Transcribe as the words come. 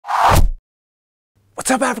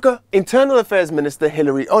What's up, Africa? Internal Affairs Minister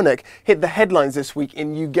Hilary Onek hit the headlines this week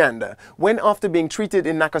in Uganda when, after being treated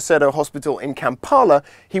in Nakasero Hospital in Kampala,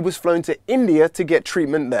 he was flown to India to get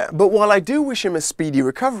treatment there. But while I do wish him a speedy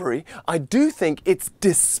recovery, I do think it's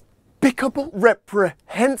despicable,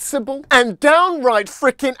 reprehensible, and downright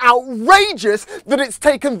freaking outrageous that it's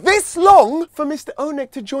taken this long for Mr.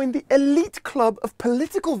 Onek to join the elite club of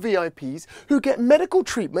political VIPs who get medical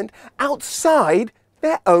treatment outside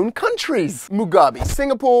their own countries. Mugabe,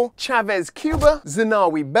 Singapore; Chavez, Cuba;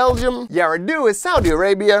 Zenawi, Belgium; Yar'Adua, Saudi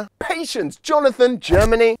Arabia; Patience, Jonathan,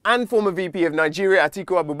 Germany; and former VP of Nigeria,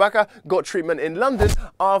 Atiku Abubakar, got treatment in London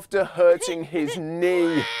after hurting his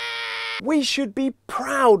knee. We should be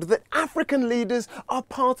proud that African leaders are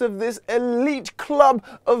part of this elite club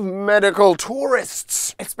of medical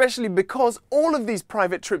tourists, especially because all of these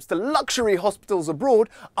private trips to luxury hospitals abroad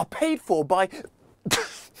are paid for by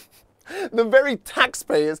the very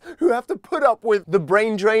taxpayers who have to put up with the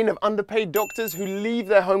brain drain of underpaid doctors who leave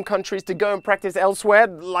their home countries to go and practice elsewhere,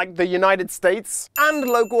 like the United States, and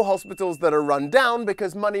local hospitals that are run down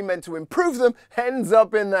because money meant to improve them ends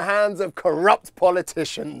up in the hands of corrupt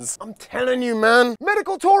politicians. I'm telling you, man,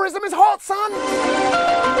 medical tourism is hot, son!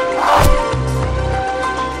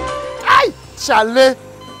 Hey! Chalet,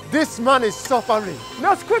 this man is suffering.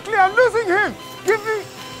 Nurse, quickly, I'm losing him! Give me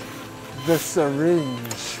the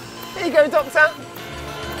syringe. Here you go, doctor.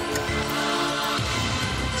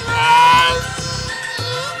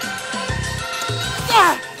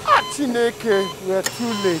 Chineke, we're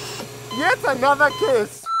too late. Yet another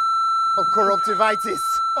case of corruptivitis.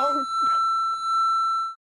 Oh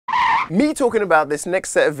no. Me talking about this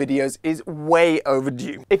next set of videos is way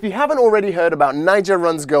overdue. If you haven't already heard about Naija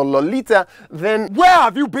Runs Girl Lolita, then where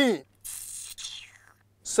have you been?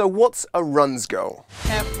 So what's a runs girl?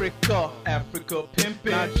 Africa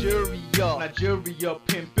pimpin', Nigeria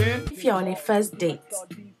pimpin'. If you're on a first date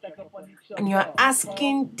and you're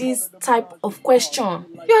asking this type of question,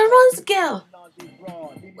 you're a runs girl.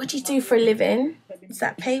 What do you do for a living? Does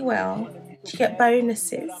that pay well? Do you get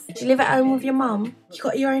bonuses? Do you live at home with your mum? You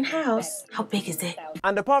got your own house? How big is it?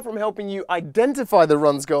 And apart from helping you identify the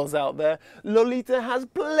runs girls out there, Lolita has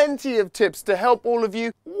plenty of tips to help all of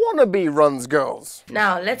you wannabe runs girls.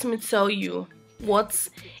 Now, let me tell you what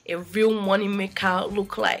a real money maker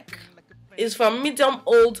look like. It's from medium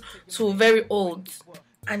old to very old.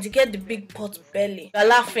 And you get the big pot belly. You're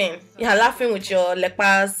laughing with your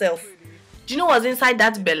leper self. Do you know what's inside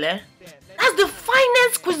that belly? That's the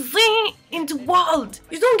finest cuisine in the world.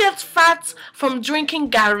 You don't get fat from drinking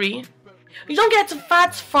gari. You don't get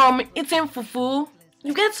fat from eating fufu.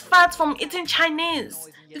 You get fat from eating Chinese.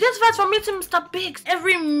 You get fat from eating Mr. Biggs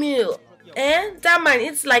every meal. That man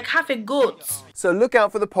eats like half a goat. So look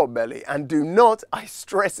out for the pot belly and do not, I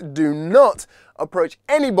stress, do not approach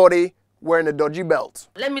anybody wearing a dodgy belt.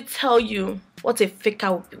 Let me tell you what a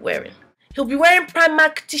faker will be wearing. He'll be wearing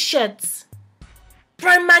Primark t-shirts,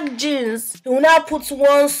 Primark jeans. He will now put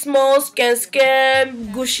one small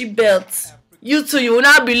Gucci belt. You too, you will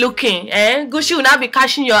now be looking, Gucci will now be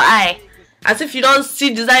catching your eye, as if you don't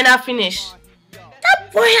see designer finish.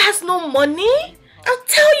 That boy has no money. I'll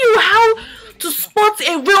tell you how to spot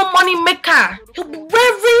a real money maker. He'll be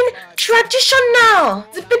wearing traditional.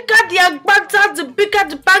 The bigger the agbada, the bigger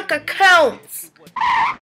the bank accounts.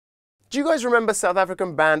 Do you guys remember South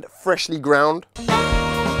African band Freshly Ground?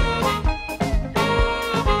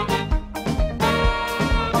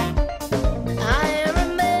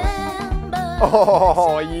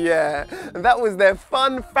 Oh yeah, that was their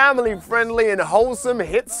fun, family-friendly and wholesome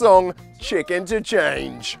hit song, Chicken to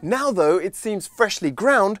Change. Now though, it seems Freshly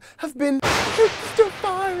Ground have been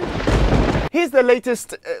hipsterfied. Here's their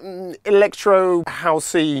latest electro,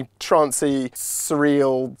 housey, trancey,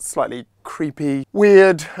 surreal, slightly creepy,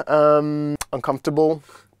 weird, uncomfortable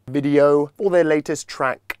video for their latest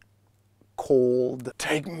track called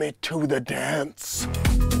Take Me to the Dance.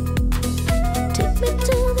 Take me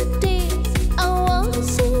to the dance.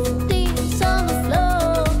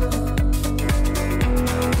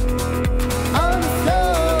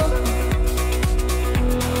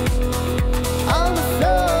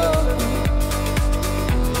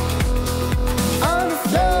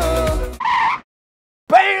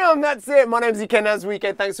 Bam! That's it. My name's Ikenna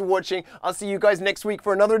Azuike. Thanks for watching. I'll see you guys next week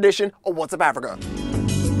for another edition of What's Up, Africa.